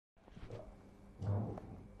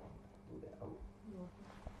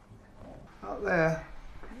up there,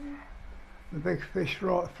 the big fish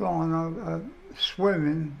right flying over,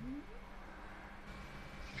 swimming.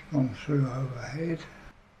 It's gone through overhead.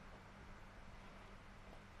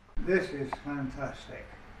 This is fantastic.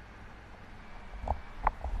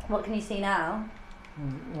 What can you see now?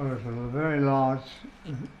 Well, there's a very large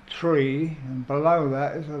tree, and below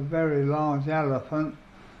that is a very large elephant,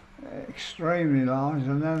 extremely large,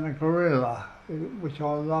 and then a gorilla, which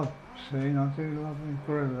I love seeing. I do love the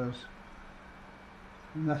gorillas.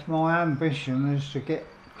 And that's my ambition, is to get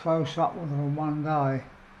close up with them one day.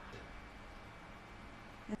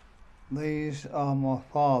 These are my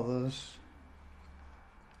father's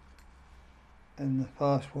in the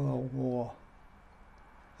First World War,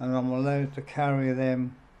 and I'm allowed to carry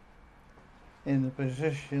them in the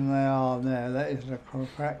position they are now. That is the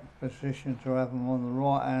correct position to have them on the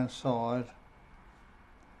right hand side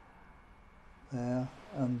there,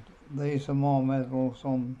 and these are my medals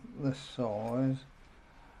on this side.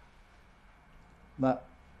 But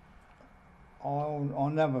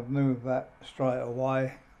I'll never move that straight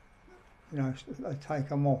away. You know, they take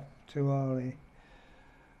them off too early.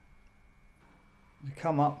 To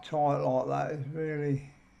come up tight like that is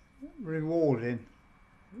really rewarding,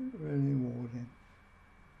 really rewarding.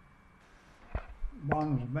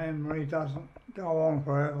 One's memory doesn't go on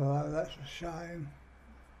forever though, that's a shame.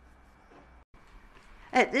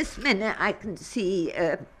 At this minute I can see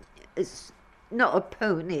it's not a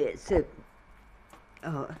pony, it's a,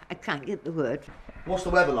 oh, I can't get the word. What's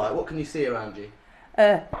the weather like? What can you see around you?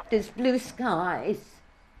 There's blue skies,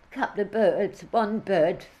 a couple of birds, one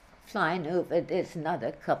bird flying over, there's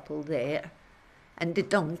another couple there, and the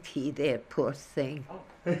donkey there, poor thing.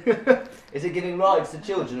 Is it giving rides to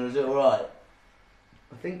children, or is it alright?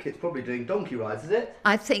 I think it's probably doing donkey rides, is it?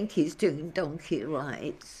 I think he's doing donkey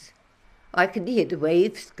rides. I can hear the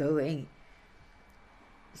waves going.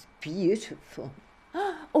 It's beautiful.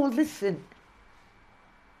 Oh, listen.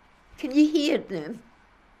 Can you hear them?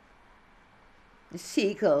 The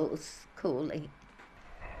seagulls calling.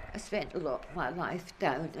 I spent a lot of my life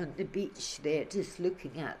down on the beach there, just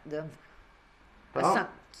looking at them. I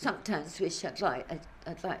sometimes wish I'd like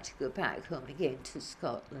to go back home again to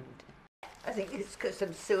Scotland. I think it's because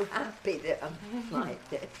I'm so happy that I'm like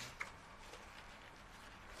this.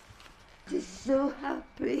 Just so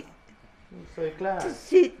happy. I'm so glad.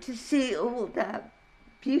 To see all that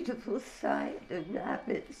beautiful sight and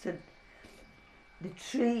rabbits and the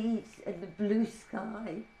trees and the blue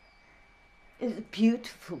sky. It's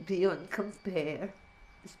beautiful beyond compare.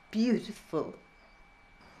 It's beautiful.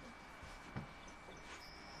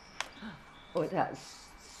 Oh, that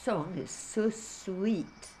song is so sweet.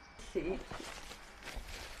 See?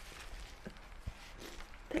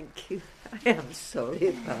 Thank you. I am sorry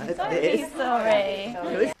about this. Don't be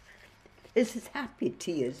sorry. This is happy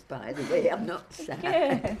tears, by the way. I'm not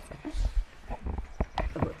sad.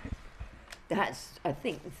 That's, I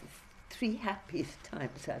think, the 3 happiest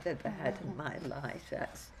times I've ever had in my life.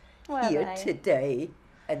 That's here today,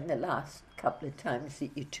 and the last couple of times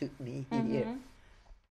that you took me here.